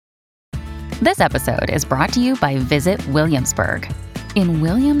This episode is brought to you by Visit Williamsburg. In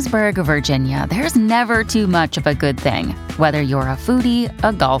Williamsburg, Virginia, there's never too much of a good thing. Whether you're a foodie,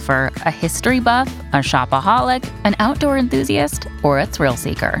 a golfer, a history buff, a shopaholic, an outdoor enthusiast, or a thrill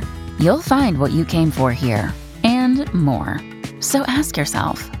seeker, you'll find what you came for here and more. So ask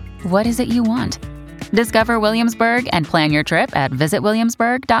yourself, what is it you want? Discover Williamsburg and plan your trip at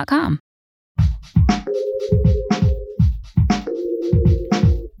visitwilliamsburg.com.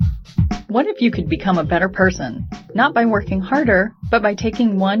 What if you could become a better person? Not by working harder, but by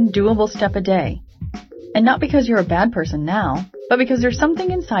taking one doable step a day. And not because you're a bad person now, but because there's something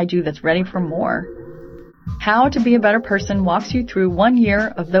inside you that's ready for more. How to Be a Better Person walks you through 1 year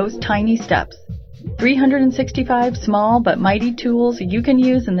of those tiny steps. 365 small but mighty tools you can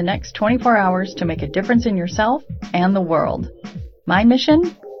use in the next 24 hours to make a difference in yourself and the world. My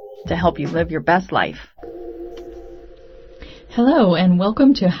mission? To help you live your best life. Hello, and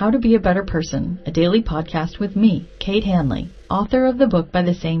welcome to How to Be a Better Person, a daily podcast with me, Kate Hanley, author of the book by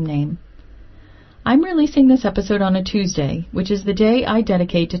the same name. I'm releasing this episode on a Tuesday, which is the day I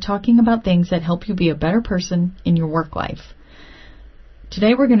dedicate to talking about things that help you be a better person in your work life.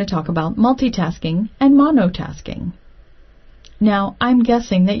 Today we're going to talk about multitasking and monotasking. Now, I'm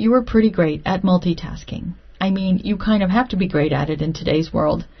guessing that you are pretty great at multitasking. I mean, you kind of have to be great at it in today's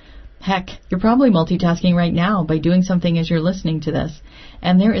world. Heck, you're probably multitasking right now by doing something as you're listening to this,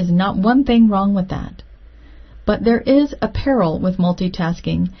 and there is not one thing wrong with that. But there is a peril with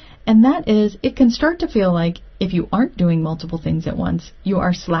multitasking, and that is it can start to feel like if you aren't doing multiple things at once, you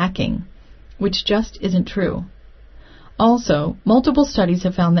are slacking, which just isn't true. Also, multiple studies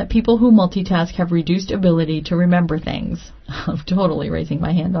have found that people who multitask have reduced ability to remember things. I'm totally raising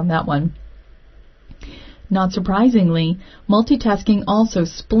my hand on that one. Not surprisingly, multitasking also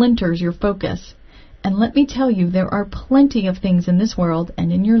splinters your focus. And let me tell you, there are plenty of things in this world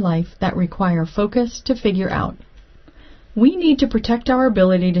and in your life that require focus to figure out. We need to protect our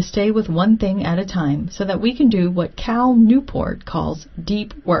ability to stay with one thing at a time so that we can do what Cal Newport calls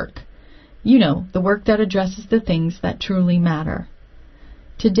deep work. You know, the work that addresses the things that truly matter.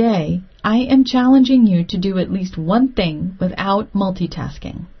 Today, I am challenging you to do at least one thing without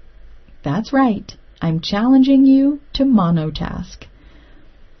multitasking. That's right. I'm challenging you to monotask.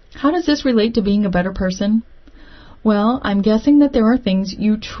 How does this relate to being a better person? Well, I'm guessing that there are things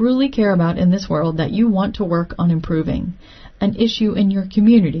you truly care about in this world that you want to work on improving. An issue in your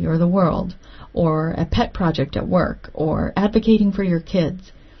community or the world, or a pet project at work, or advocating for your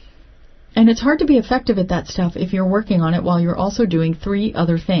kids. And it's hard to be effective at that stuff if you're working on it while you're also doing 3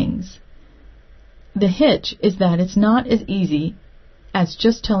 other things. The hitch is that it's not as easy as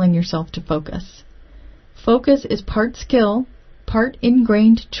just telling yourself to focus. Focus is part skill, part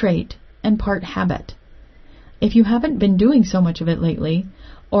ingrained trait, and part habit. If you haven't been doing so much of it lately,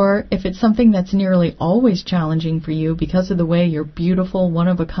 or if it's something that's nearly always challenging for you because of the way your beautiful,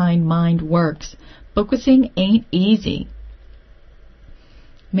 one-of-a-kind mind works, focusing ain't easy.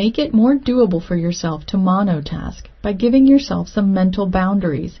 Make it more doable for yourself to monotask by giving yourself some mental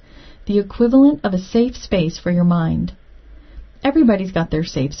boundaries, the equivalent of a safe space for your mind. Everybody's got their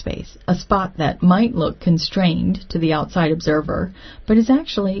safe space, a spot that might look constrained to the outside observer, but is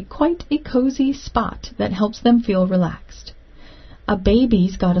actually quite a cozy spot that helps them feel relaxed. A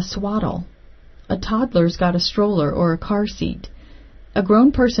baby's got a swaddle. A toddler's got a stroller or a car seat. A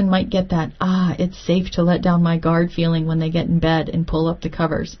grown person might get that, it's safe to let down my guard feeling when they get in bed and pull up the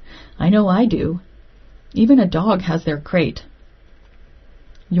covers. I know I do. Even a dog has their crate.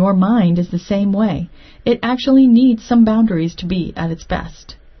 Your mind is the same way. It actually needs some boundaries to be at its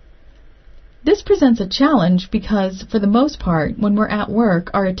best. This presents a challenge because, for the most part, when we're at work,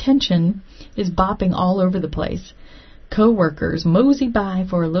 our attention is bopping all over the place. Co-workers mosey by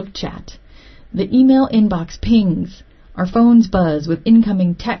for a little chat. The email inbox pings. Our phones buzz with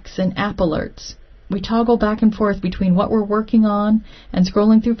incoming texts and app alerts. We toggle back and forth between what we're working on and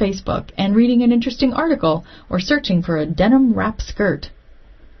scrolling through Facebook and reading an interesting article or searching for a denim wrap skirt.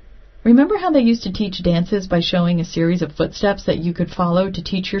 Remember how they used to teach dances by showing a series of footsteps that you could follow to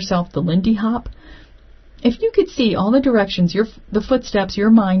teach yourself the Lindy Hop? If you could see all the directions the footsteps your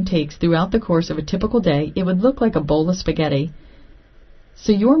mind takes throughout the course of a typical day, it would look like a bowl of spaghetti.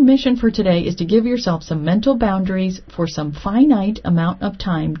 So your mission for today is to give yourself some mental boundaries for some finite amount of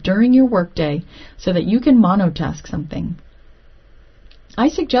time during your workday so that you can monotask something. I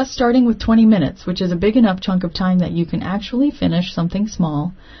suggest starting with 20 minutes, which is a big enough chunk of time that you can actually finish something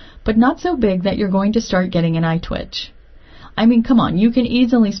small, but not so big that you're going to start getting an eye twitch. I mean, come on, you can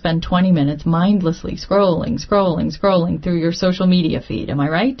easily spend 20 minutes mindlessly scrolling through your social media feed, am I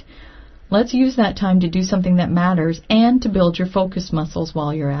right? Let's use that time to do something that matters and to build your focus muscles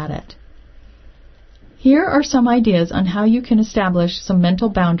while you're at it. Here are some ideas on how you can establish some mental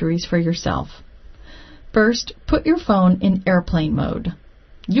boundaries for yourself. First, put your phone in airplane mode.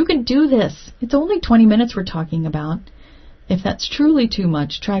 You can do this. It's only 20 minutes we're talking about. If that's truly too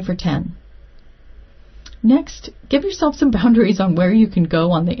much, try for 10. Next, give yourself some boundaries on where you can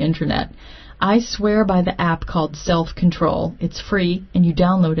go on the internet. I swear by the app called Self-Control. It's free, and you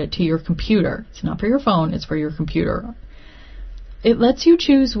download it to your computer. It's not for your phone, it's for your computer. It lets you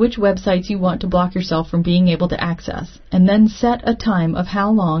choose which websites you want to block yourself from being able to access, and then set a time of how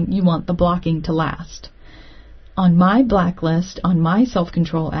long you want the blocking to last. On my blacklist, on my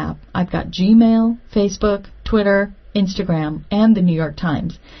Self-Control app, I've got Gmail, Facebook, Twitter, Instagram, and the New York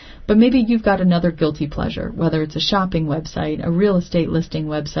Times. But maybe you've got another guilty pleasure, whether it's a shopping website, a real estate listing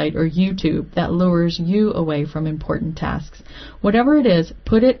website, or YouTube that lures you away from important tasks. Whatever it is,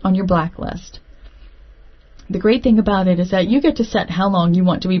 put it on your blacklist. The great thing about it is that you get to set how long you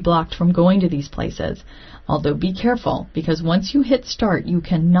want to be blocked from going to these places. Although be careful, because once you hit start, you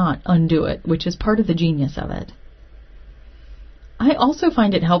cannot undo it, which is part of the genius of it. I also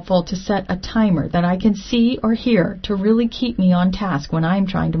find it helpful to set a timer that I can see or hear to really keep me on task when I'm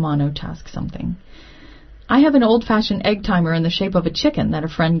trying to monotask something. I have an old-fashioned egg timer in the shape of a chicken that a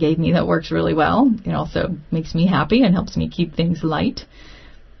friend gave me that works really well. It also makes me happy and helps me keep things light.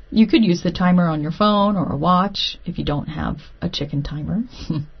 You could use the timer on your phone or a watch if you don't have a chicken timer.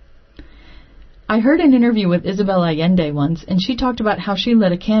 I heard an interview with Isabel Allende once, and she talked about how she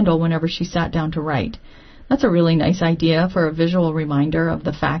lit a candle whenever she sat down to write. That's a really nice idea for a visual reminder of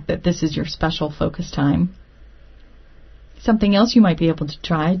the fact that this is your special focus time. Something else you might be able to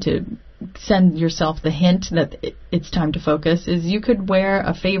try to send yourself the hint that it's time to focus is you could wear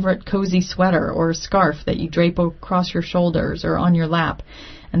a favorite cozy sweater or a scarf that you drape across your shoulders or on your lap,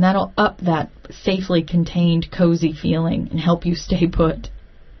 and that'll up that safely contained cozy feeling and help you stay put.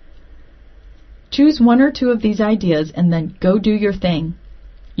 Choose one or two of these ideas and then go do your thing.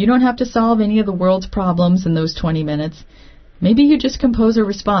 You don't have to solve any of the world's problems in those 20 minutes. Maybe you just compose a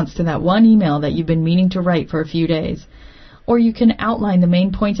response to that one email that you've been meaning to write for a few days. Or you can outline the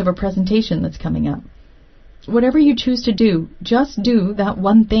main points of a presentation that's coming up. Whatever you choose to do, just do that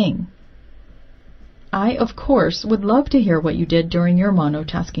one thing. I, of course, would love to hear what you did during your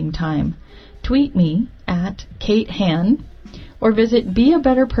monotasking time. Tweet me at Kate Han, or visit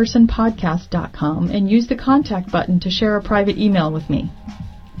beabetterpersonpodcast.com and use the contact button to share a private email with me.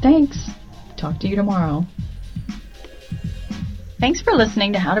 Thanks. Talk to you tomorrow. Thanks for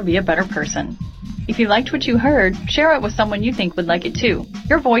listening to How to Be a Better Person. If you liked what you heard, share it with someone you think would like it too.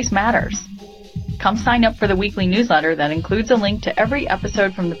 Your voice matters. Come sign up for the weekly newsletter that includes a link to every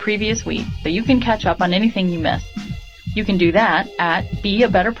episode from the previous week so you can catch up on anything you missed. You can do that at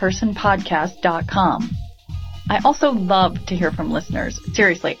beabetterpersonpodcast.com. I also love to hear from listeners.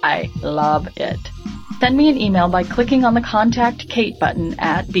 Seriously, I love it. Send me an email by clicking on the Contact Kate button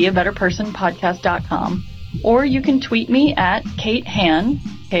at beabetterpersonpodcast.com, or you can tweet me at Kate Han,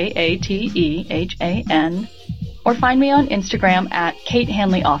 Katehan, or find me on Instagram at Kate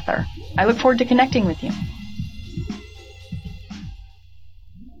Hanley Author. I look forward to connecting with you.